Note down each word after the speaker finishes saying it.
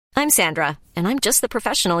I'm Sandra, and I'm just the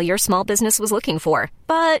professional your small business was looking for.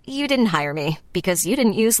 But you didn't hire me because you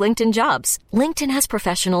didn't use LinkedIn Jobs. LinkedIn has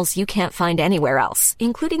professionals you can't find anywhere else,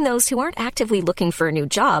 including those who aren't actively looking for a new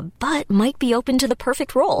job, but might be open to the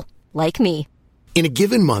perfect role, like me. In a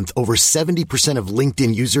given month, over 70% of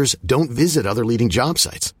LinkedIn users don't visit other leading job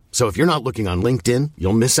sites. So if you're not looking on LinkedIn,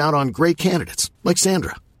 you'll miss out on great candidates like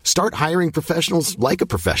Sandra. Start hiring professionals like a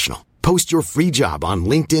professional. Post your free job on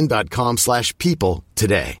linkedin.com/people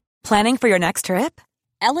today. Planning for your next trip?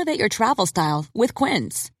 Elevate your travel style with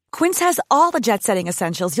Quince. Quince has all the jet-setting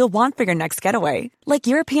essentials you'll want for your next getaway, like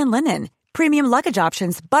European linen, premium luggage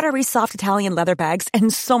options, buttery soft Italian leather bags,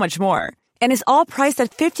 and so much more. And is all priced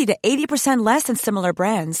at 50 to 80% less than similar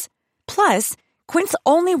brands. Plus, Quince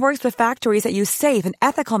only works with factories that use safe and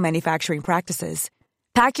ethical manufacturing practices.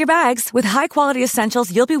 Pack your bags with high-quality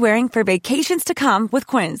essentials you'll be wearing for vacations to come with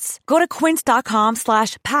Quince. Go to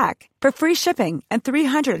quince.com/pack for free shipping and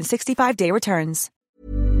 365-day returns.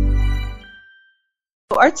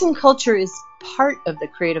 Arts and culture is part of the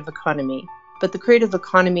creative economy, but the creative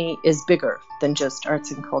economy is bigger than just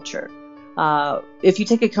arts and culture. If you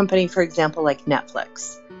take a company, for example, like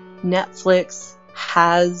Netflix, Netflix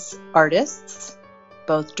has artists,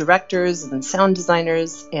 both directors and sound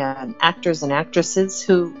designers and actors and actresses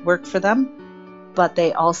who work for them, but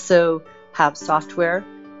they also have software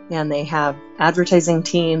and they have advertising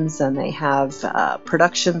teams and they have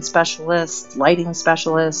production specialists, lighting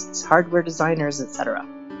specialists, hardware designers, etc.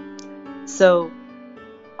 So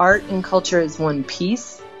art and culture is one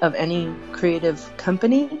piece of any creative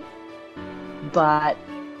company, but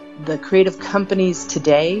the creative companies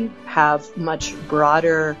today have much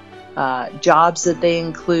broader jobs that they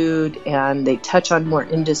include, and they touch on more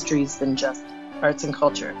industries than just arts and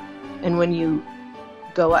culture. And when you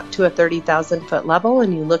go up to a 30,000-foot level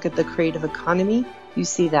and you look at the creative economy, you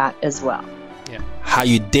see that as well. Yeah. How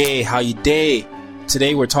you day?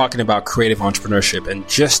 Today we're talking about creative entrepreneurship and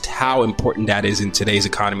just how important that is in today's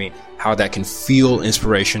economy, how that can fuel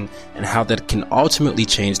inspiration, and how that can ultimately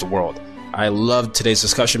change the world. I love today's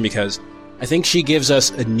discussion because I think she gives us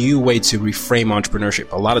a new way to reframe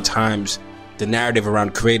entrepreneurship. A lot of times, the narrative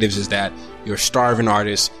around creatives is that you're a starving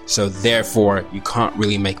artist, so therefore you can't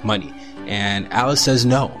really make money. And Alice says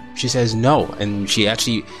no. She says no. And she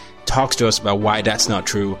actually talks to us about why that's not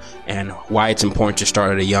true and why it's important to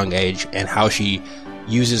start at a young age and how she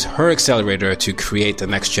uses her accelerator to create the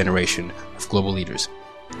next generation of global leaders.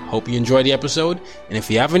 Hope you enjoyed the episode. And if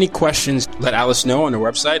you have any questions, let Alice know on her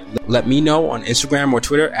website. Let me know on Instagram or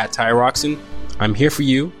Twitter at TyRoxon. I'm here for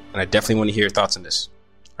you, and I definitely want to hear your thoughts on this.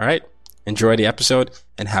 All right. Enjoy the episode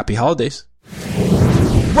and happy holidays.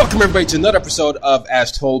 Welcome everybody to another episode of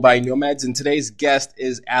As Told by Nomads. And today's guest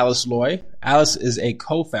is Alice Loy. Alice is a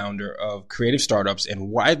co-founder of Creative Startups and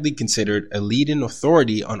widely considered a leading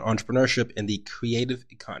authority on entrepreneurship in the creative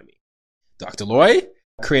economy. Dr. Loy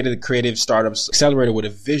created the Creative Startups Accelerator with a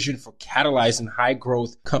vision for catalyzing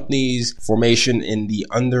high-growth companies formation in the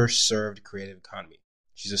underserved creative economy.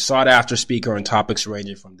 She's a sought-after speaker on topics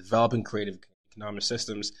ranging from developing creative economic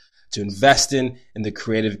systems to investing in the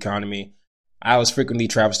creative economy. Alice frequently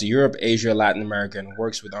travels to Europe, Asia, Latin America, and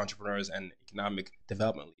works with entrepreneurs and economic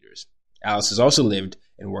development leaders. Alice has also lived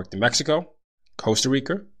and worked in Mexico, Costa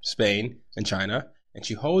Rica, Spain, and China, and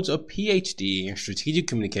she holds a PhD in strategic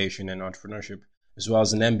communication and entrepreneurship, as well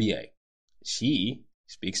as an MBA. She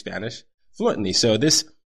speaks Spanish fluently. So this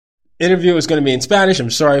interview is going to be in Spanish.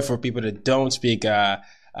 I'm sorry for people that don't speak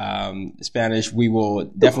Spanish. We will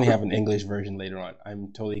definitely have an English version later on.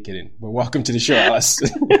 I'm totally kidding. But welcome to the show, Alice.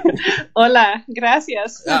 Hola,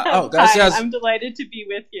 gracias. Gracias. Hi, I'm delighted to be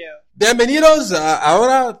with you. Bienvenidos.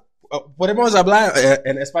 Ahora podemos hablar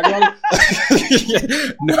en español.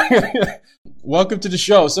 No. Welcome to the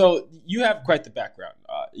show. So you have quite the background.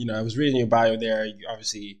 I was reading your bio there.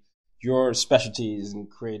 Obviously, your specialty is in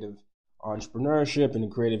creative entrepreneurship and the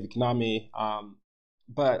creative economy.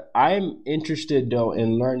 But I'm interested, though,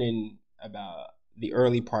 in learning about the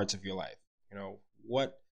early parts of your life.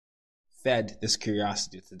 What fed this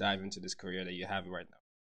curiosity to dive into this career that you have right now?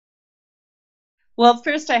 Well,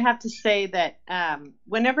 first I have to say that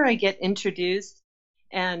whenever I get introduced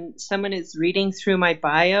and someone is reading through my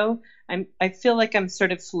bio, I feel like I'm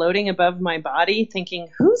sort of floating above my body thinking,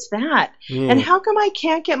 who's that? And how come I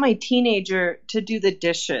can't get my teenager to do the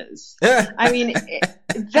dishes? I mean,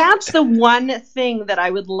 that's the one thing that I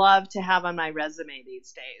would love to have on my resume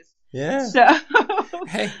these days. Yeah. So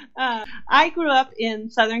hey. I grew up in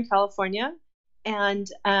Southern California,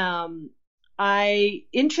 and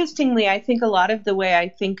interestingly, I think a lot of the way I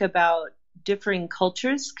think about differing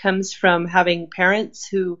cultures comes from having parents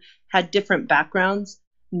who had different backgrounds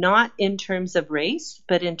not in terms of race,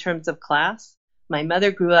 but in terms of class. My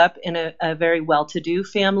mother grew up in a very well-to-do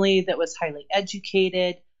family that was highly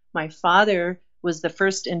educated. My father was the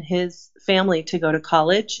first in his family to go to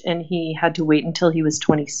college, and he had to wait until he was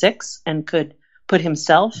 26 and could put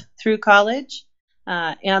himself through college.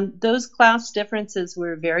 And those class differences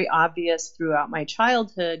were very obvious throughout my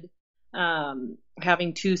childhood,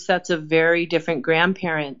 having two sets of very different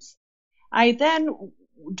grandparents. I then,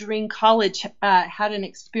 during college, had an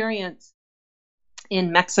experience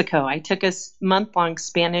in Mexico. I took a month-long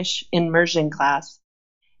Spanish immersion class,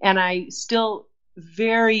 and I still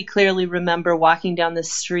very clearly remember walking down the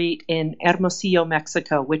street in Hermosillo,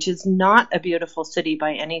 Mexico, which is not a beautiful city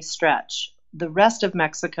by any stretch. The rest of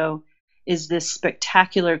Mexico is this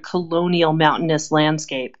spectacular colonial mountainous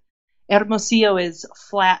landscape. Hermosillo is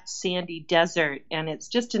flat, sandy desert, and it's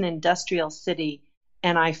just an industrial city,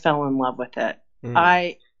 and I fell in love with it.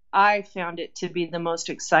 I found it to be the most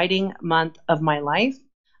exciting month of my life.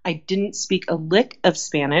 I didn't speak a lick of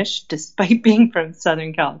Spanish, despite being from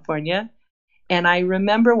Southern California. And I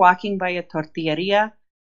remember walking by a tortilleria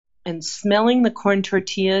and smelling the corn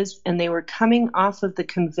tortillas, and they were coming off of the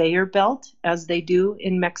conveyor belt, as they do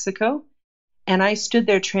in Mexico. And I stood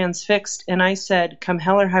there transfixed, and I said, come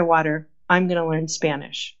hell or high water, I'm going to learn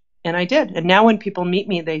Spanish. And I did. And now when people meet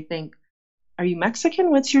me, they think, are you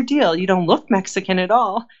Mexican? What's your deal? You don't look Mexican at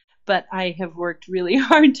all. But I have worked really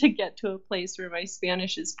hard to get to a place where my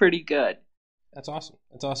Spanish is pretty good. That's awesome.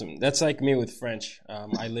 That's awesome. That's like me with French.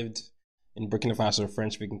 I lived in Burkina Faso, a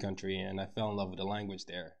French-speaking country, and I fell in love with the language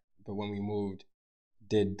there. But when we moved,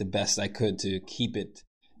 did the best I could to keep it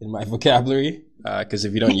in my vocabulary, because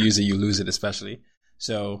if you don't use it, you lose it, especially.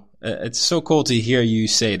 So it's so cool to hear you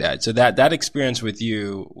say that. So that experience with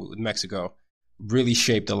you with Mexico really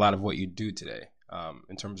shaped a lot of what you do today,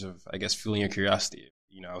 in terms of, I guess, fueling your curiosity.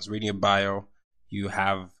 You know, I was reading a bio. You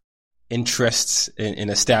have interests in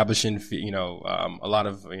establishing, a lot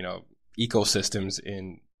of, ecosystems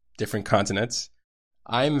in different continents.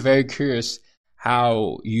 I'm very curious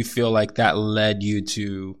how you feel like that led you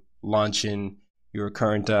to launching your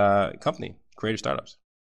current company, Creative Startups.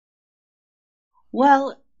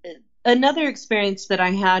 Well, another experience that I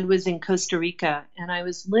had was in Costa Rica, and I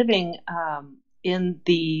was living in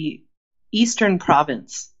the Eastern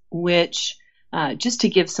Province, which, just to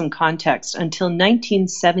give some context, until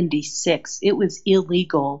 1976, it was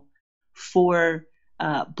illegal for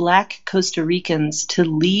Black Costa Ricans to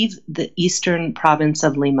leave the Eastern Province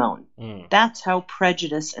of Limon. That's how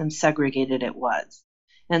prejudiced and segregated it was.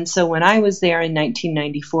 And so when I was there in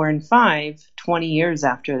 1994 and 5, 20 years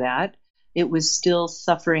after that, it was still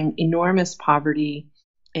suffering enormous poverty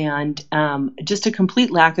and just a complete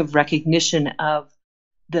lack of recognition of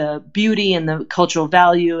the beauty and the cultural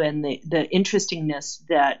value and the interestingness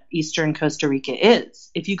that Eastern Costa Rica is.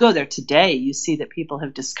 If you go there today, you see that people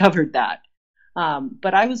have discovered that.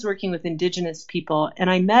 But I was working with indigenous people, and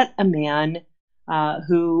I met a man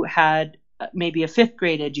who had maybe a 5th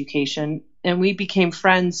grade education, and we became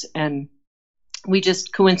friends, and we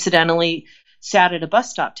just coincidentally sat at a bus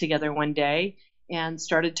stop together one day and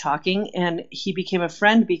started talking, and he became a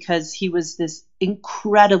friend because he was this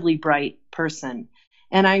incredibly bright person.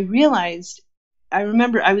 And I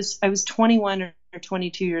remember I was 21 or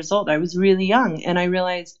 22 years old. I was really young, and I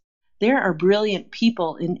realized there are brilliant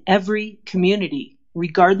people in every community,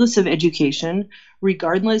 regardless of education,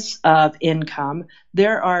 regardless of income.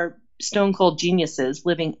 There are stone cold geniuses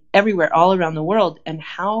living everywhere, all around the world. And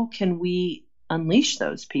how can we unleash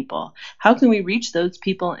those people? How can we reach those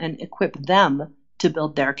people and equip them to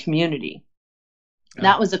build their community? Yeah.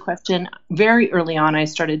 That was a question very early on I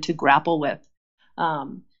started to grapple with.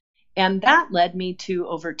 And that led me to,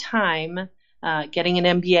 over time, getting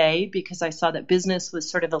an MBA, because I saw that business was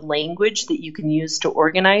sort of a language that you can use to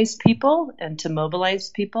organize people and to mobilize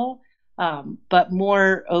people. But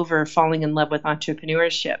moreover, falling in love with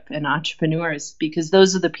entrepreneurship and entrepreneurs, because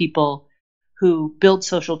those are the people who build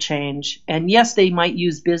social change. And yes, they might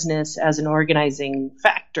use business as an organizing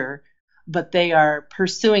factor, but they are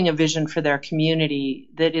pursuing a vision for their community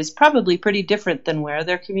that is probably pretty different than where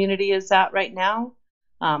their community is at right now.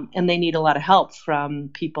 And they need a lot of help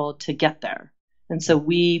from people to get there. And so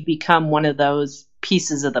we become one of those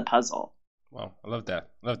pieces of the puzzle. Wow, I love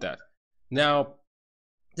that. Love that. Now,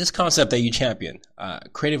 this concept that you champion,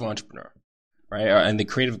 creative entrepreneur, right, and the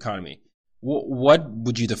creative economy, what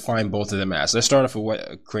would you define both of them as? Let's start off with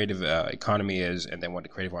what a creative economy is, and then what the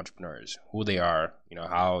creative entrepreneur is, who they are,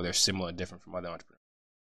 how they're similar and different from other entrepreneurs.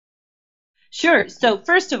 Sure. So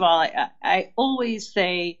first of all, I always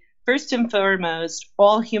say, first and foremost,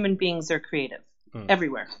 all human beings are creative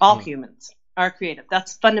everywhere, all humans. are creative.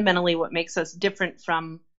 That's fundamentally what makes us different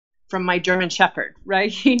from my German Shepherd,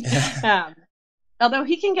 right? Although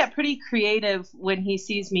he can get pretty creative when he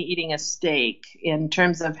sees me eating a steak in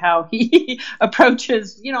terms of how he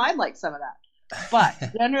approaches, I'd like some of that.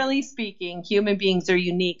 But generally speaking, human beings are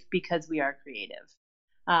unique because we are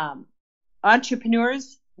creative.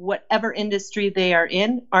 Entrepreneurs, whatever industry they are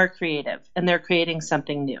in, are creative, and they're creating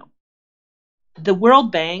something new. The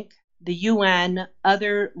World Bank, the UN,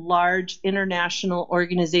 other large international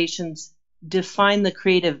organizations define the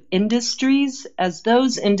creative industries as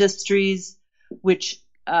those industries which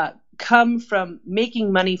come from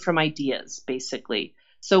making money from ideas, basically.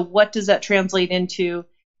 So what does that translate into?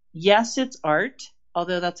 Yes, it's art,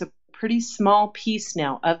 although that's a pretty small piece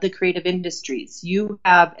now of the creative industries. You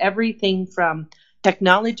have everything from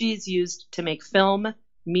technologies used to make film,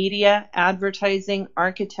 media, advertising,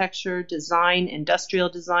 architecture, design, industrial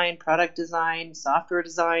design, product design, software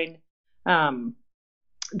design.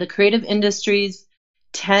 The creative industries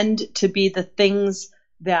tend to be the things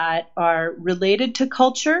that are related to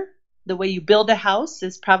culture. The way you build a house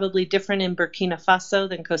is probably different in Burkina Faso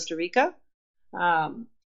than Costa Rica.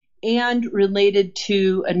 And related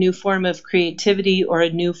to a new form of creativity or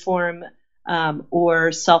a new form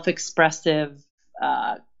or self-expressive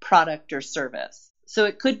product or service. So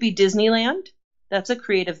it could be Disneyland. That's a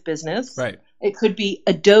creative business. Right. It could be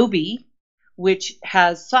Adobe, which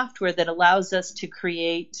has software that allows us to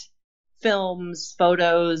create films,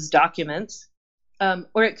 photos, documents.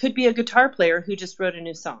 Or it could be a guitar player who just wrote a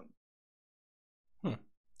new song.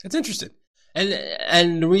 That's interesting.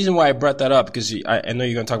 And the reason why I brought that up, because I know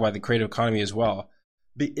you're going to talk about the creative economy as well,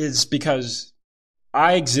 is because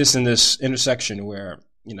I exist in this intersection where,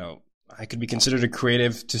 I could be considered a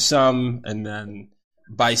creative to some, and then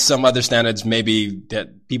by some other standards, maybe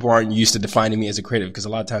that people aren't used to defining me as a creative, because a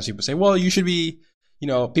lot of times people say, well, you should be,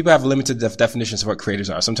 people have limited definitions of what creators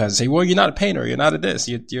are. Sometimes they say, well, you're not a painter, you're not a this,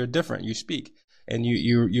 you're different, you speak, and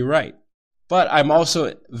you're right. But I'm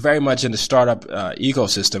also very much in the startup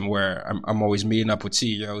ecosystem where I'm always meeting up with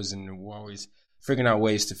CEOs, and we're always figuring out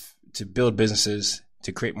ways to build businesses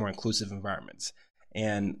to create more inclusive environments.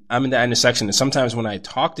 And I'm in that intersection. And sometimes when I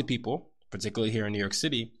talk to people, particularly here in New York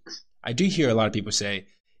City, I do hear a lot of people say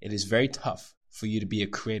it is very tough for you to be a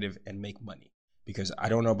creative and make money because I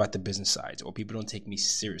don't know about the business sides, or people don't take me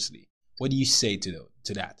seriously. What do you say to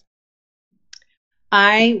that?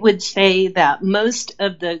 I would say that most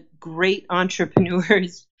of the great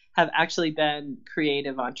entrepreneurs have actually been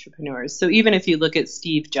creative entrepreneurs. So even if you look at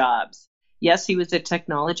Steve Jobs, yes, he was a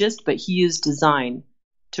technologist, but he used design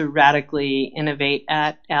to radically innovate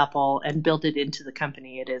at Apple and build it into the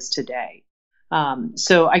company it is today.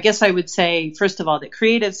 So I guess I would say, first of all, that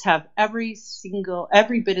creatives have every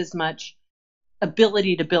bit as much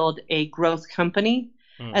ability to build a growth company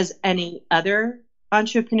as any other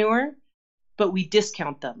entrepreneur, but we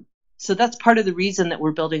discount them. So that's part of the reason that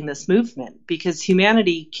we're building this movement, because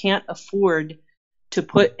humanity can't afford to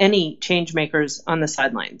put any change makers on the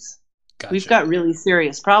sidelines. Gotcha. We've got really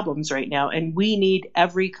serious problems right now, and we need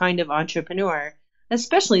every kind of entrepreneur,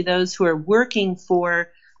 especially those who are working for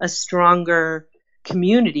a stronger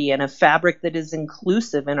community and a fabric that is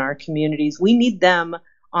inclusive in our communities. We need them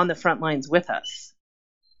on the front lines with us.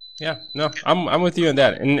 Yeah, no, I'm with you on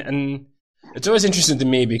that. And it's always interesting to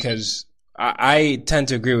me because I tend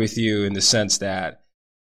to agree with you in the sense that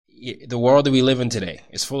the world that we live in today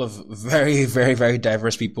is full of very, very, very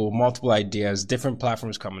diverse people, multiple ideas, different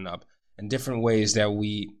platforms coming up, and different ways that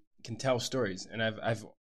we can tell stories. And I've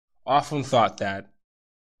often thought that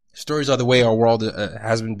stories are the way our world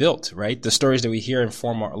has been built, right? The stories that we hear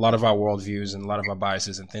inform a lot of our worldviews and a lot of our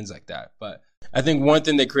biases and things like that. But I think one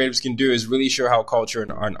thing that creatives can do is really show how culture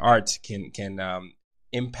and art can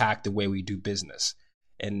impact the way we do business.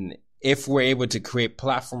 And if we're able to create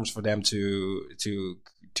platforms for them to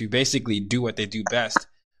basically do what they do best,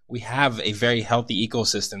 we have a very healthy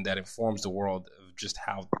ecosystem that informs the world of just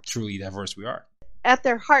how truly diverse we are. At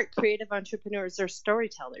their heart, creative entrepreneurs are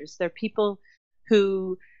storytellers. They're people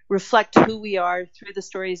who reflect who we are through the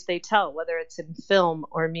stories they tell, whether it's in film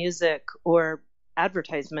or music or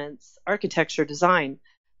advertisements, architecture, design.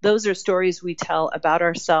 Those are stories we tell about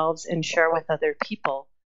ourselves and share with other people.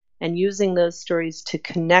 And using those stories to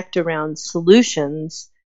connect around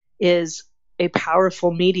solutions is a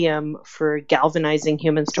powerful medium for galvanizing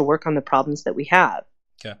humans to work on the problems that we have.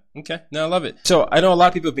 Okay. No, I love it. So I know a lot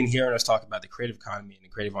of people have been hearing us talk about the creative economy and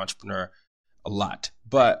the creative entrepreneur a lot,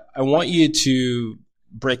 but I want you to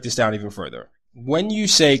break this down even further. When you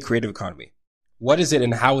say creative economy, what is it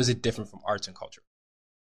and how is it different from arts and culture?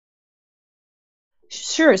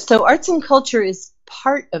 Sure. So arts and culture is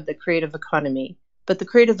part of the creative economy, but the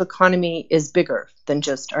creative economy is bigger than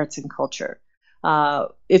just arts and culture.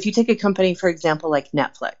 If you take a company, for example, like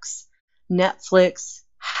Netflix, Netflix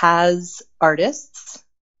has artists,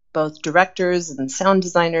 both directors and sound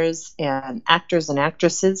designers and actors and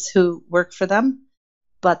actresses who work for them,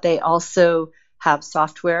 but they also have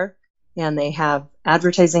software and they have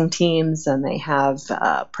advertising teams and they have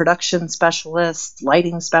production specialists,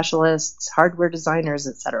 lighting specialists, hardware designers,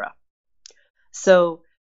 etc. So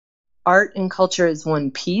art and culture is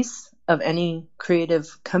one piece of any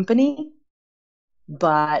creative company,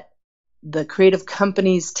 but the creative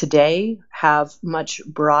companies today have much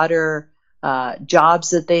broader jobs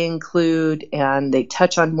that they include, and they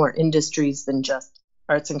touch on more industries than just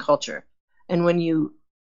arts and culture. And when you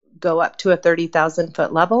go up to a 30,000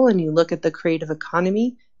 foot level and you look at the creative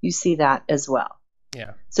economy, you see that as well.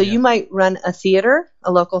 Yeah. So you might run a theater,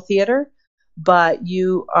 a local theater, but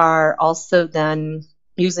you are also then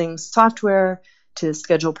using software to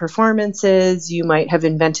schedule performances. You might have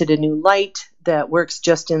invented a new light that works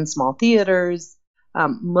just in small theaters.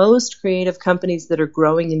 Most creative companies that are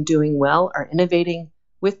growing and doing well are innovating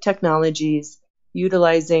with technologies,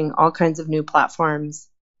 utilizing all kinds of new platforms,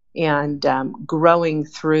 and growing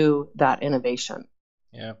through that innovation.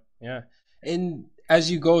 Yeah, yeah. And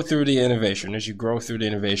as you go through the innovation, as you grow through the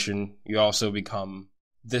innovation, you also become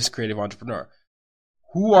this creative entrepreneur.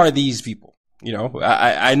 Who are these people? You know,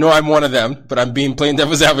 I know I'm one of them, but I'm being plain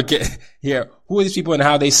devil's advocate here. Who are these people and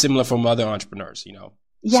how are they similar from other entrepreneurs, you know?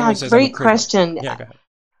 Yeah, great question. Yeah, go ahead.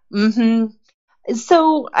 Mm-hmm.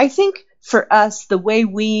 So I think for us, the way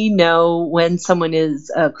we know when someone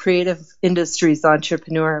is a creative industries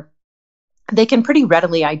entrepreneur, they can pretty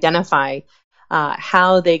readily identify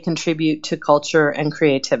how they contribute to culture and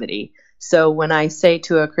creativity. So when I say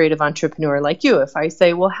to a creative entrepreneur like you, if I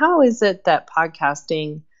say, well, how is it that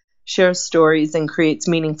podcasting shares stories and creates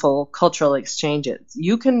meaningful cultural exchanges?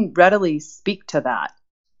 You can readily speak to that.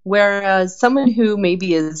 Whereas someone who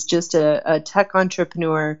maybe is just a tech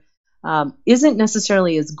entrepreneur isn't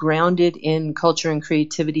necessarily as grounded in culture and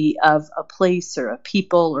creativity of a place or a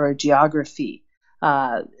people or a geography.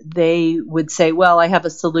 They would say, well, I have a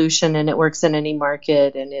solution and it works in any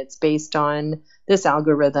market and it's based on this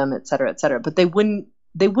algorithm, et cetera, et cetera. But they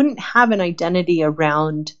wouldn't have an identity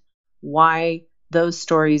around why those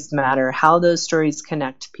stories matter, how those stories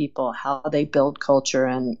connect people, how they build culture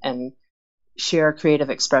and share creative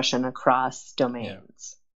expression across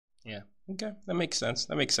domains. Yeah. Okay. That makes sense.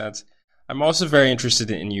 I'm also very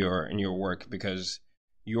interested in your work because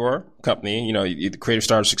your company, you know, the Creative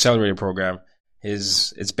Startups Accelerator program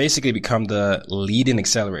it's basically become the leading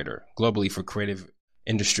accelerator globally for creative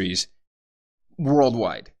industries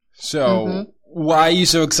worldwide. So why are you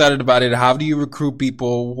so excited about it? How do you recruit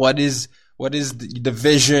people? What is the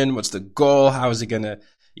vision? What's the goal? How is it going to,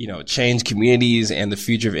 you know, change communities and the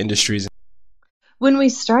future of industries? When we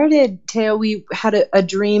started, Teo, we had a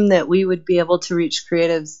dream that we would be able to reach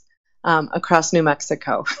creatives across New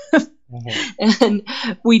Mexico. And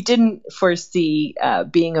we didn't foresee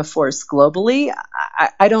being a force globally.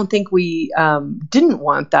 I don't think we didn't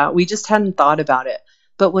want that. We just hadn't thought about it.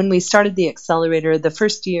 But when we started the accelerator, the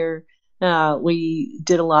first year, we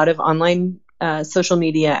did a lot of online social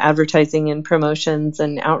media advertising and promotions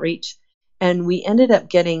and outreach. And we ended up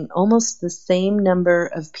getting almost the same number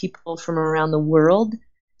of people from around the world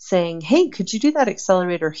saying, hey, could you do that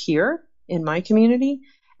accelerator here in my community?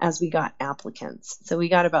 As we got applicants. So we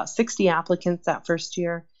got about 60 applicants that first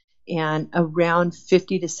year, and around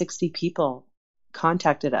 50 to 60 people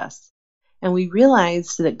contacted us. And we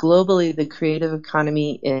realized that globally the creative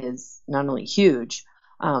economy is not only huge,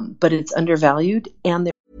 but it's undervalued. And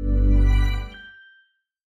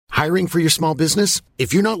Hiring for your small business?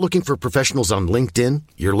 If you're not looking for professionals on LinkedIn,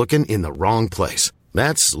 you're looking in the wrong place.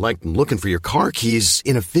 That's like looking for your car keys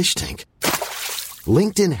in a fish tank.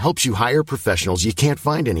 LinkedIn helps you hire professionals you can't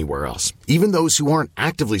find anywhere else, even those who aren't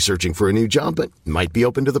actively searching for a new job but might be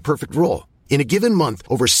open to the perfect role. In a given month,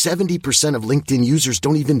 over 70% of LinkedIn users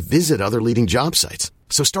don't even visit other leading job sites.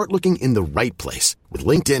 So start looking in the right place. With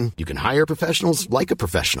LinkedIn, you can hire professionals like a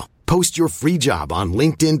professional. Post your free job on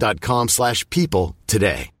linkedin.com/people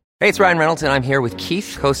today. Hey, it's Ryan Reynolds, and I'm here with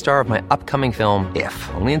Keith, co-star of my upcoming film,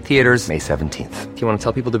 If, only in theaters May 17th. Do you want to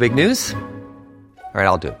tell people the big news? All right,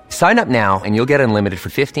 I'll do it. Sign up now and you'll get unlimited for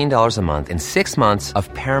 $15 a month and 6 months of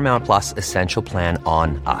Paramount Plus Essential Plan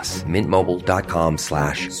on us.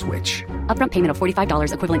 MintMobile.com/switch. Upfront payment of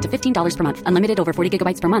 $45 equivalent to $15 per month. Unlimited over 40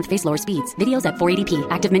 gigabytes per month. Face lower speeds. Videos at 480p.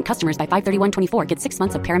 Active Mint customers by 531.24 get 6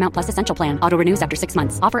 months of Paramount Plus Essential Plan. Auto renews after 6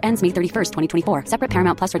 months. Offer ends May 31st, 2024. Separate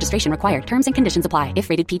Paramount Plus registration required. Terms and conditions apply if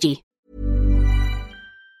rated PG.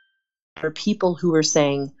 For people who are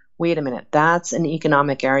saying, wait a minute, that's an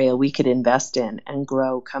economic area we could invest in and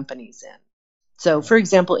grow companies in. So, for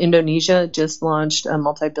example, Indonesia just launched a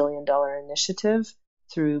multi-billion-dollar initiative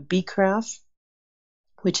through BCRAF,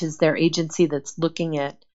 which is their agency that's looking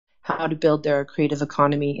at how to build their creative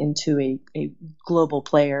economy into a global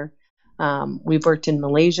player. We've worked in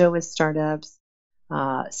Malaysia with startups.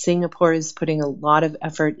 Singapore is putting a lot of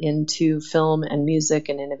effort into film and music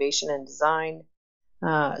and innovation and design.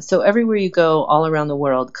 So everywhere you go all around the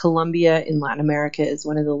world, Colombia in Latin America is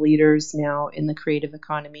one of the leaders now in the creative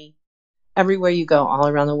economy. Everywhere you go all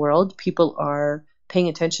around the world, people are paying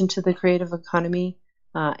attention to the creative economy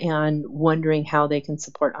and wondering how they can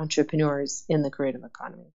support entrepreneurs in the creative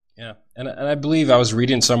economy. Yeah, and I believe I was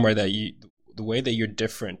reading somewhere that the way that you're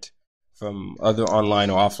different from other online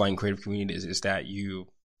or offline creative communities is that you're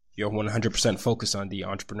 100% focused on the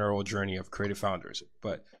entrepreneurial journey of creative founders.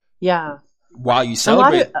 But yeah, while you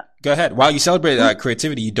celebrate, go ahead. While you celebrate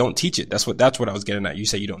creativity, you don't teach it. That's what I was getting at. You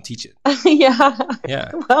say you don't teach it.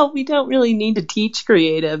 Yeah. Well, we don't really need to teach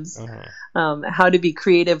creatives how to be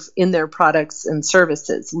creative in their products and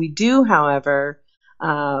services. We do, however,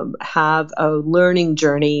 have a learning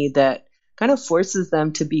journey that kind of forces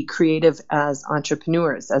them to be creative as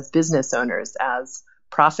entrepreneurs, as business owners, as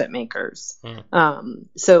profit makers.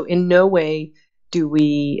 So in no way do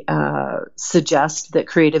we suggest that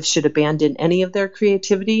creatives should abandon any of their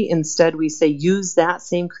creativity. Instead, we say use that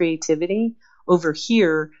same creativity over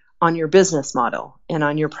here on your business model and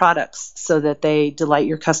on your products so that they delight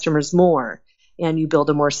your customers more and you build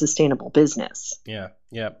a more sustainable business. Yeah.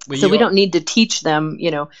 So we don't need to teach them,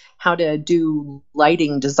 how to do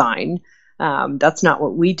lighting design. That's not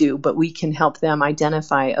what we do, but we can help them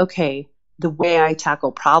identify, okay, the way I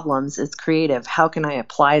tackle problems is creative. How can I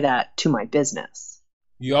apply that to my business?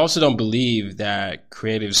 You also don't believe that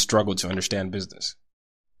creatives struggle to understand business.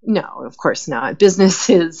 No, of course not. Business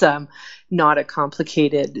is not a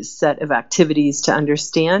complicated set of activities to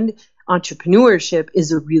understand. Entrepreneurship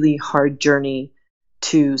is a really hard journey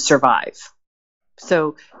to survive.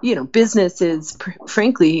 So, business is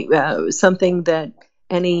frankly something that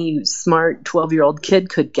any smart 12-year-old kid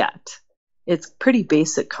could get. It's pretty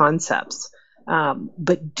basic concepts,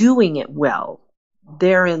 but doing it well,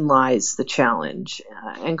 therein lies the challenge.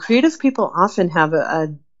 And creative people often have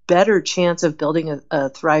a better chance of building a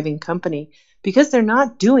thriving company because they're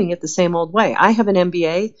not doing it the same old way. I have an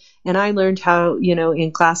MBA, and I learned how,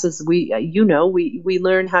 in classes, we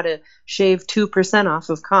learn how to shave 2% off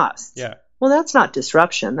of costs. Yeah. Well, that's not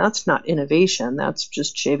disruption. That's not innovation. That's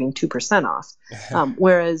just shaving 2% off.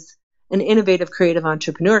 Whereas an innovative creative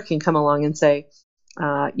entrepreneur can come along and say,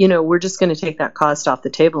 we're just going to take that cost off the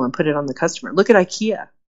table and put it on the customer. Look at IKEA.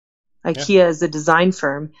 IKEA as a design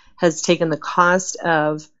firm has taken the cost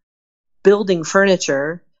of building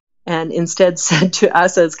furniture and instead said to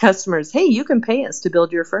us as customers, hey, you can pay us to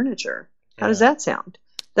build your furniture. How does that sound?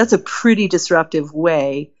 That's a pretty disruptive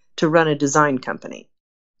way to run a design company.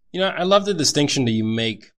 I love the distinction that you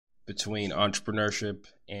make between entrepreneurship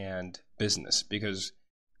and business, because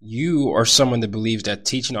you are someone that believes that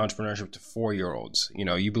teaching entrepreneurship to 4-year-olds,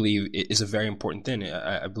 you believe it is a very important thing.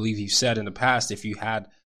 I believe you said in the past, if you had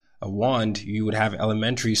a wand, you would have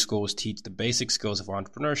elementary schools teach the basic skills of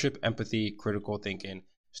entrepreneurship, empathy, critical thinking,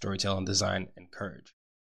 storytelling, design, and courage.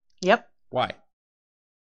 Yep. Why?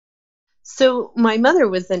 So my mother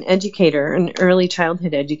was an educator, an early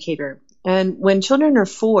childhood educator. And when children are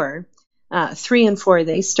 3 and 4,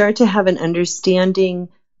 they start to have an understanding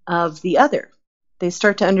of the other. They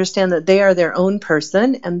start to understand that they are their own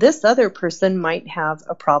person, and this other person might have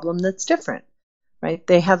a problem that's different, right?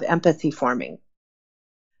 They have empathy forming.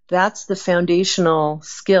 That's the foundational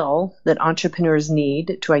skill that entrepreneurs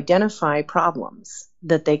need to identify problems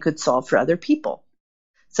that they could solve for other people.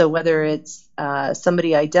 So whether it's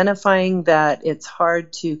somebody identifying that it's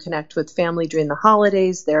hard to connect with family during the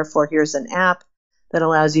holidays, therefore here's an app that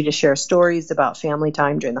allows you to share stories about family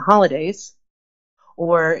time during the holidays,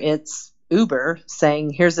 or it's Uber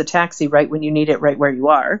saying, here's a taxi right when you need it, right where you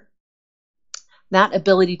are. That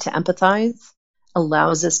ability to empathize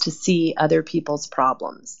allows us to see other people's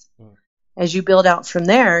problems. As you build out from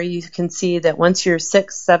there, you can see that once you're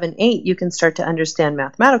 6, 7, 8, you can start to understand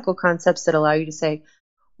mathematical concepts that allow you to say,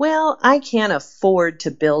 well, I can't afford to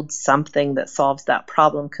build something that solves that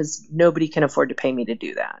problem because nobody can afford to pay me to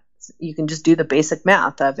do that. You can just do the basic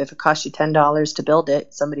math of if it costs you $10 to build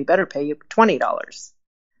it, somebody better pay you $20.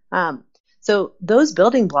 So those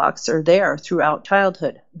building blocks are there throughout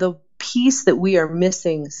childhood. The piece that we are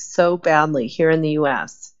missing so badly here in the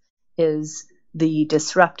U.S. is the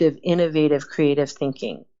disruptive, innovative, creative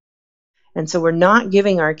thinking. And so we're not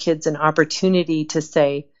giving our kids an opportunity to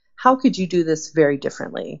say, how could you do this very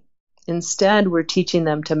differently? Instead, we're teaching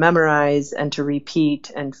them to memorize and to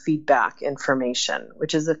repeat and feedback information,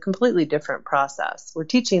 which is a completely different process. We're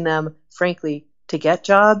teaching them, frankly, to get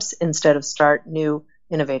jobs instead of start new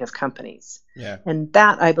innovative companies. Yeah. And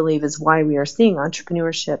that, I believe, is why we are seeing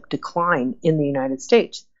entrepreneurship decline in the United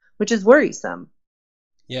States, which is worrisome.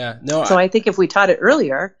 Yeah. No. So I think if we taught it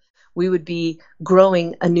earlier, we would be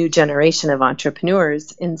growing a new generation of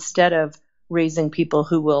entrepreneurs instead of raising people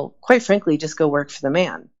who will, quite frankly, just go work for the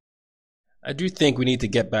man. I do think we need to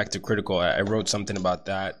get back to critical. I wrote something about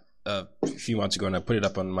that a few months ago, and I put it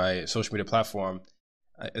up on my social media platform.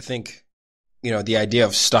 I think, the idea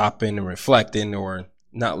of stopping and reflecting, or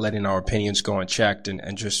not letting our opinions go unchecked,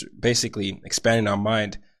 and just basically expanding our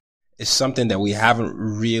mind, is something that we haven't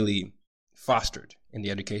really fostered in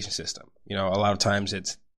the education system. A lot of times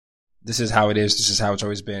this is how it is, this is how it's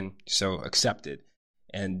always been, so accept it.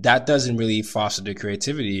 And that doesn't really foster the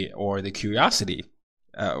creativity or the curiosity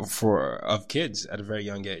of kids at a very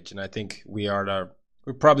young age. And I think we're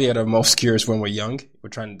probably at our most curious when we're young. We're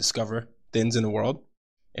trying to discover things in the world.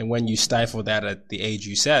 And when you stifle that at the age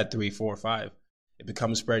you said, 3, 4, 5, it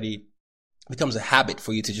becomes a habit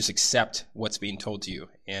for you to just accept what's being told to you.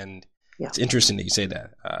 And It's interesting that you say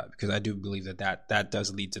that, because I do believe that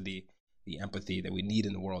does lead to the empathy that we need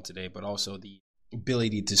in the world today, but also the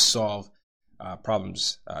ability to solve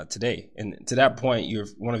problems today. And to that point,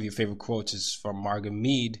 one of your favorite quotes is from Margaret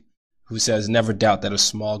Mead, who says, "Never doubt that a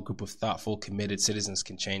small group of thoughtful, committed citizens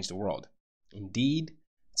can change the world. Indeed,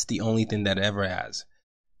 it's the only thing that ever has."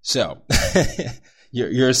 So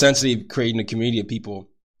you're essentially creating a community of people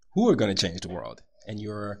who are going to change the world, and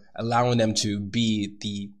you're allowing them to be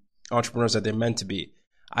the entrepreneurs that they're meant to be.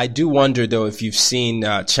 I do wonder, though, if you've seen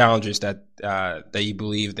challenges that you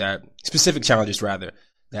believe that, specific challenges rather,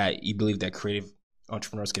 that you believe that creative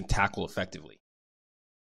entrepreneurs can tackle effectively.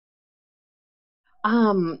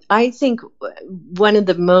 I think one of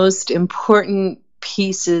the most important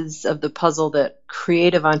pieces of the puzzle that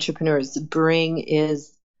creative entrepreneurs bring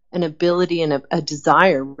is an ability and a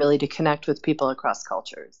desire really to connect with people across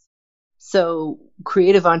cultures. So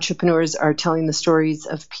creative entrepreneurs are telling the stories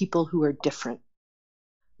of people who are different,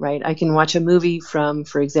 right? I can watch a movie from,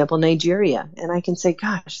 for example, Nigeria, and I can say,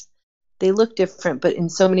 gosh, they look different, but in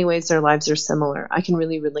so many ways their lives are similar. I can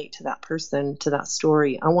really relate to that person, to that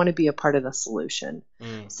story. I want to be a part of the solution.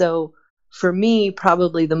 So for me,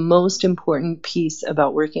 probably the most important piece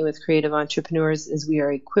about working with creative entrepreneurs is we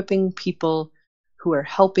are equipping people who are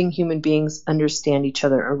helping human beings understand each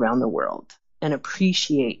other around the world and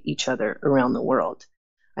appreciate each other around the world.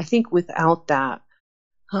 I think without that,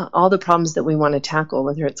 all the problems that we want to tackle,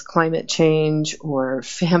 whether it's climate change or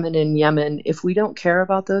famine in Yemen, if we don't care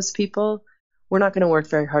about those people, we're not going to work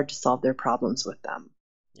very hard to solve their problems with them.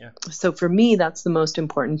 Yeah. So for me, that's the most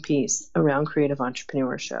important piece around creative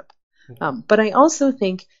entrepreneurship. But I also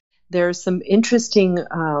think there's an interesting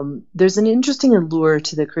allure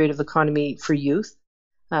to the creative economy for youth.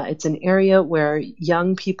 It's an area where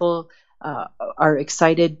young people are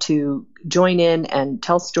excited to join in and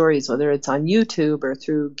tell stories, whether it's on YouTube or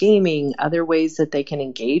through gaming, other ways that they can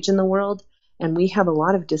engage in the world. And we have a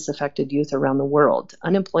lot of disaffected youth around the world.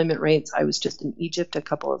 Unemployment rates, I was just in Egypt a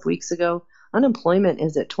couple of weeks ago. Unemployment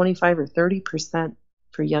is at 25 or 30%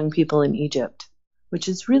 for young people in Egypt, which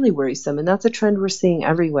is really worrisome. And that's a trend we're seeing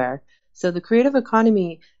everywhere. So the creative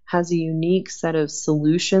economy has a unique set of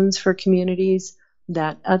solutions for communities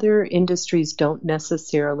that other industries don't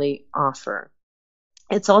necessarily offer.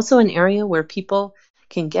 It's also an area where people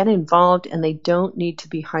can get involved and they don't need to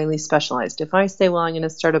be highly specialized. If I say, well, I'm going to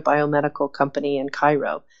start a biomedical company in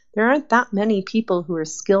Cairo, there aren't that many people who are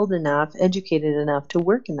skilled enough, educated enough to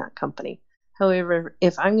work in that company. However,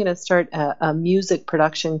 if I'm going to start a music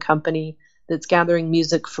production company that's gathering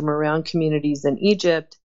music from around communities in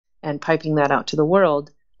Egypt and piping that out to the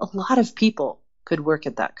world, a lot of people could work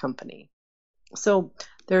at that company. So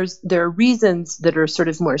there are reasons that are sort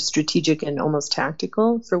of more strategic and almost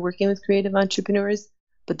tactical for working with creative entrepreneurs,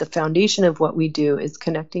 but the foundation of what we do is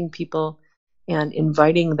connecting people and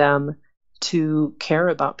inviting them to care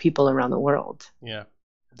about people around the world. Yeah,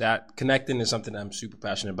 that connecting is something I'm super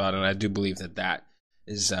passionate about, and I do believe that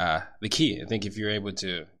is the key. I think if you're able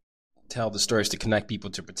to tell the stories to connect people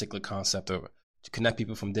to a particular concept or to connect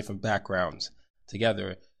people from different backgrounds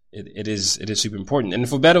together, it is super important. And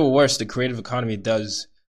for better or worse, the creative economy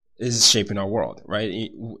is shaping our world,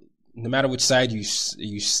 right? No matter which side you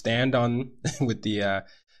stand on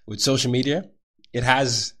with social media, it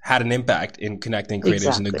has had an impact in connecting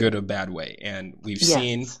creatives in a good or bad way. And we've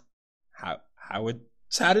seen how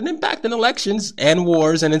it's had an impact in elections and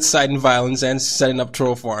wars and inciting violence and setting up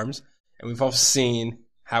troll farms. And we've also seen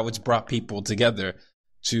how it's brought people together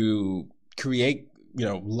to create,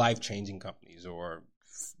 life-changing companies or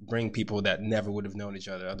bring people that never would have known each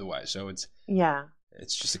other otherwise. So it's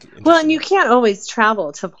just well, and you can't always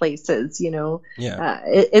travel to places,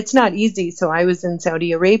 it's not easy. So I was in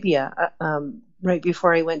Saudi Arabia right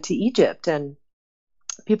before I went to Egypt, and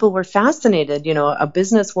people were fascinated. A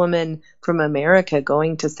businesswoman from America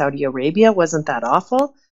going to Saudi Arabia, wasn't that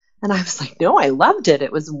awful? And I was like, no, I loved it.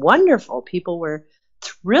 It was wonderful. People were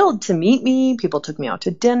thrilled to meet me. People took me out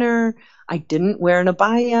to dinner. I didn't wear an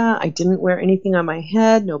abaya. I didn't wear anything on my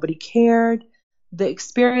head. Nobody cared. The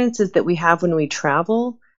experiences that we have when we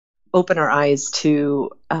travel open our eyes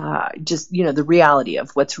to the reality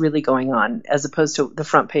of what's really going on, as opposed to the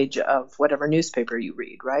front page of whatever newspaper you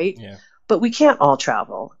read, right? Yeah. But we can't all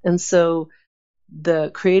travel. And so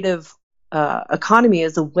the creative economy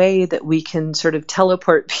is a way that we can sort of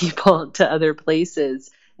teleport people to other places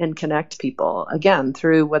and connect people, again,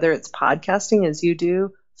 through whether it's podcasting, as you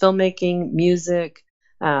do, filmmaking, music,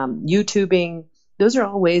 YouTubing. Those are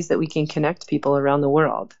all ways that we can connect people around the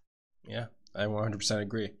world. Yeah, I 100%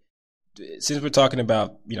 agree. Since we're talking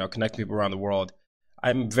about, connecting people around the world,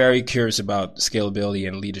 I'm very curious about scalability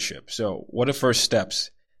and leadership. So what are first steps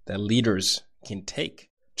that leaders can take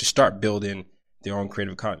to start building their own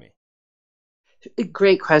creative economy?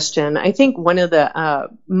 Great question. I think one of the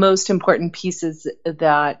most important pieces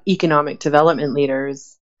that economic development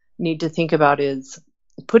leaders need to think about is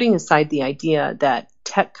putting aside the idea that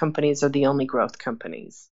tech companies are the only growth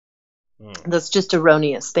companies. That's just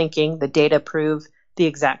erroneous thinking. The data prove the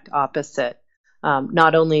exact opposite.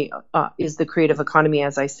 Not only is the creative economy,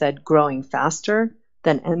 as I said, growing faster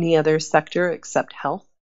than any other sector except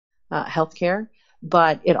healthcare,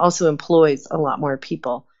 but it also employs a lot more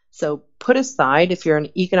people. So put aside, if you're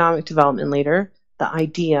an economic development leader, the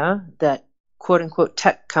idea that quote unquote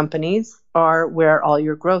tech companies are where all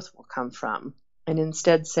your growth will come from, and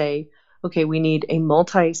instead say, okay, we need a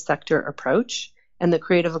multi-sector approach, and the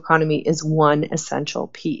creative economy is one essential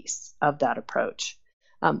piece of that approach.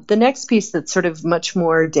 The next piece that's sort of much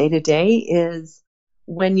more day-to-day is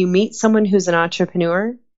when you meet someone who's an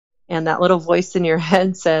entrepreneur and that little voice in your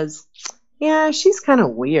head says, yeah, she's kind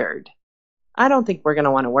of weird. I don't think we're going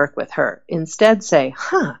to want to work with her. Instead say,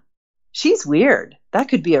 she's weird. That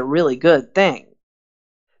could be a really good thing.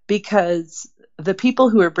 Because the people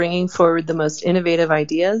who are bringing forward the most innovative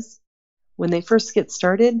ideas, when they first get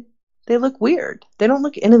started, they look weird. They don't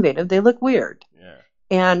look innovative. They look weird. Yeah.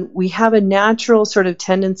 And we have a natural sort of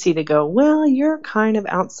tendency to go, well, you're kind of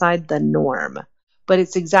outside the norm. But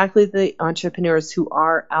it's exactly the entrepreneurs who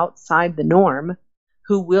are outside the norm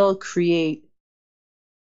who will create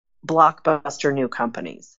blockbuster new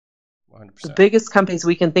companies. 100%. The biggest companies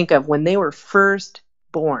we can think of when they were first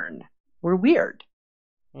born were weird.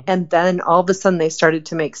 And then all of a sudden they started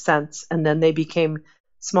to make sense, and then they became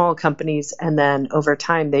small companies, and then over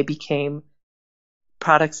time they became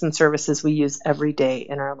products and services we use every day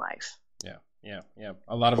in our life. Yeah.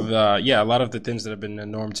 A lot of the things that have been the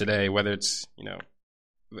norm today, whether it's,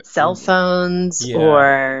 cell phones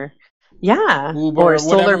or Uber, or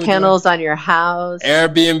solar panels on your house,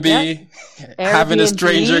 Airbnb, having a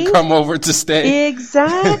stranger come over to stay.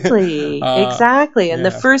 Exactly. And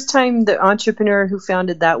the first time the entrepreneur who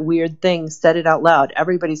founded that weird thing said it out loud,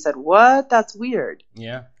 everybody said, what? That's weird.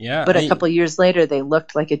 Yeah. But a couple of years later, they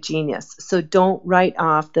looked like a genius. So don't write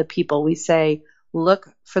off the people. We say,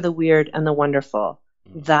 look for the weird and the wonderful.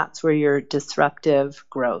 That's where your disruptive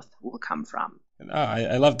growth will come from.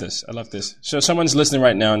 I love this. So someone's listening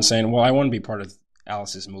right now and saying, well, I want to be part of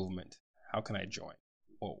Alice's movement. How can I join?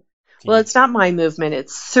 Well, it's not my movement.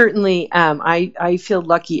 It's certainly, I feel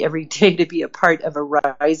lucky every day to be a part of a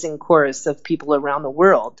rising chorus of people around the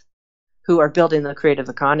world who are building the creative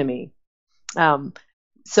economy.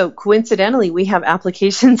 So coincidentally, we have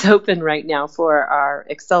applications open right now for our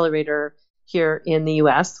accelerator here in the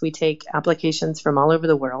U.S. We take applications from all over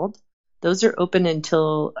the world. Those are open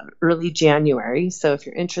until early January. So if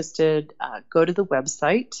you're interested, go to the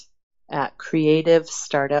website at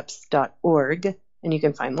creativestartups.org, and you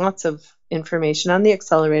can find lots of information on the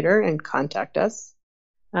accelerator and contact us.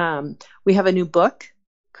 We have a new book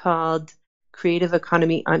called Creative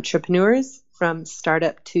Economy Entrepreneurs: From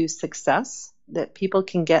Startup to Success that people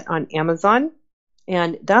can get on Amazon.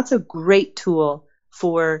 And that's a great tool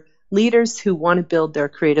for leaders who want to build their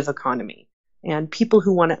creative economy and people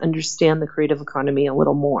who want to understand the creative economy a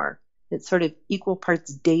little more. It's sort of equal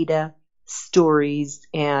parts data, stories,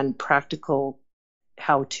 and practical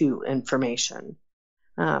how-to information.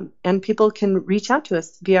 And people can reach out to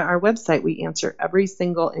us via our website. We answer every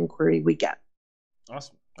single inquiry we get.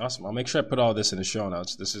 Awesome. I'll make sure I put all this in the show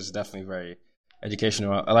notes. This is definitely very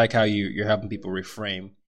educational. I like how you're helping people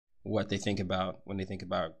reframe what they think about when they think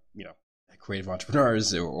about, creative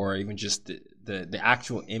entrepreneurs or even just the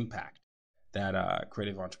actual impact that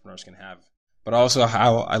creative entrepreneurs can have. But also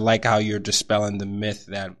I like how you're dispelling the myth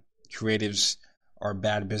that creatives are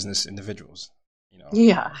bad business individuals.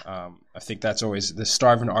 Yeah. I think that's always the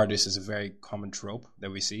starving artist is a very common trope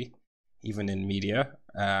that we see, even in media,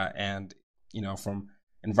 and from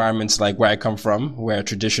environments like where I come from, where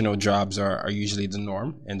traditional jobs are usually the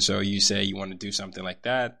norm. And so you say you want to do something like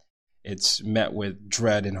that, it's met with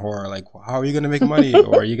dread and horror, like, how are you going to make money?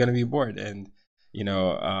 Or are you going to be bored and,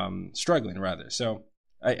 struggling rather. So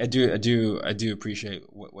I do appreciate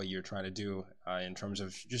what you're trying to do in terms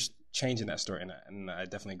of just changing that story. And I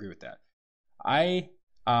definitely agree with that. I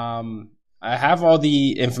have all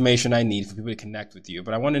the information I need for people to connect with you,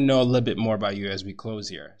 but I want to know a little bit more about you as we close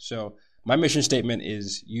here. So my mission statement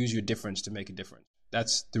is use your difference to make a difference.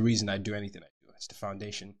 That's the reason I do anything I do. It's the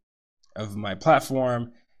foundation of my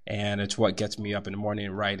platform, and it's what gets me up in the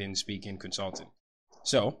morning writing, speaking, consulting.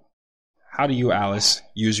 So how do you, Alice,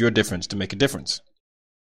 use your difference to make a difference?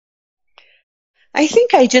 I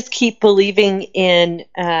think I just keep believing in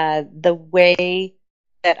the way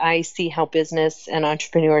that I see how business and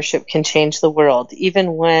entrepreneurship can change the world,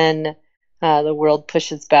 even when the world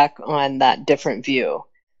pushes back on that different view.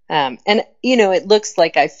 And, it looks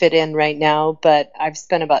like I fit in right now, but I've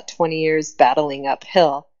spent about 20 years battling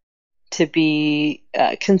uphill to be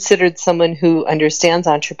considered someone who understands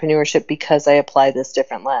entrepreneurship because I apply this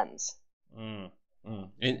different lens.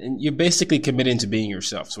 And you're basically committing to being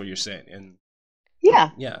yourself, is what you're saying. And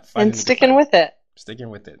and sticking with it. Sticking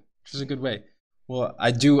with it, which is a good way. Well,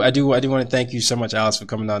 I do want to thank you so much, Alice, for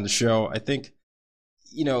coming on the show. I think,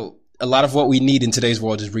 a lot of what we need in today's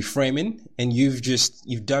world is reframing, and you've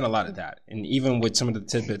done a lot of that. And even with some of the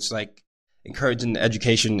tidbits, like encouraging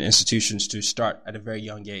education institutions to start at a very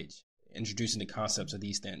young age, introducing the concepts of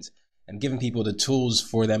these things, and giving people the tools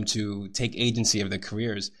for them to take agency of their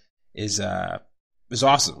careers is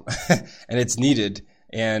awesome, and it's needed,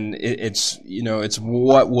 and it's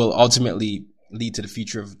what will ultimately lead to the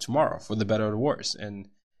future of tomorrow, for the better or the worse. And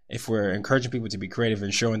if we're encouraging people to be creative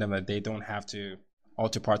and showing them that they don't have to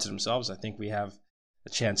alter parts of themselves, I think we have a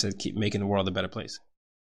chance to keep making the world a better place.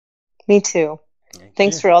 Me too.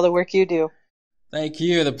 Thanks for all the work you do. Thank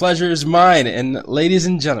you. The pleasure is mine. And ladies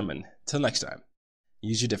and gentlemen, till next time,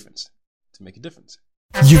 use your difference to make a difference.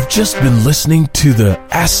 You've just been listening to the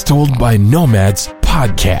As Told by Nomads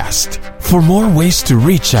podcast. For more ways to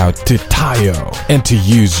reach out to Tayo and to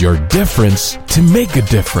use your difference to make a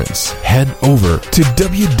difference, head over to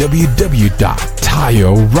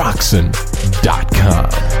www.tayoroxen.com.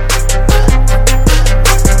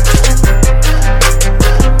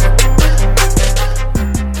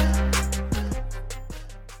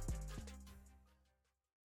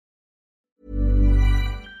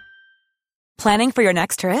 Planning for your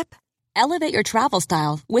next trip? Elevate your travel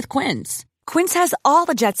style with Quince. Quince has all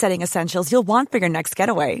the jet-setting essentials you'll want for your next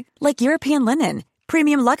getaway, like European linen,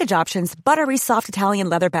 premium luggage options, buttery soft Italian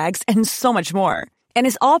leather bags, and so much more. And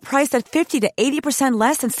is all priced at 50 to 80%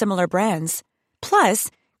 less than similar brands.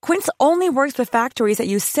 Plus, Quince only works with factories that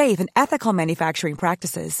use safe and ethical manufacturing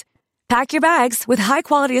practices. Pack your bags with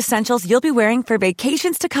high-quality essentials you'll be wearing for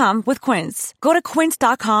vacations to come with Quince. Go to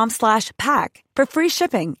quince.com/pack for free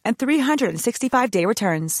shipping and 365-day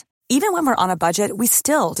returns. Even when we're on a budget, we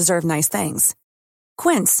still deserve nice things.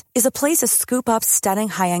 Quince is a place to scoop up stunning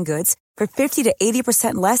high-end goods for 50 to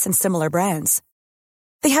 80% less than similar brands.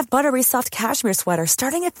 They have buttery soft cashmere sweaters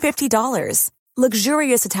starting at $50,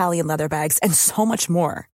 luxurious Italian leather bags, and so much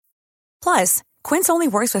more. Plus, Quince only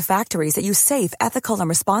works with factories that use safe, ethical, and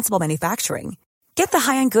responsible manufacturing. Get the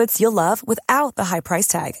high-end goods you'll love without the high price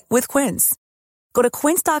tag with Quince. Go to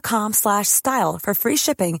quince.com/style for free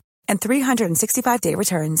shipping and 365-day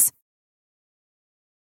returns.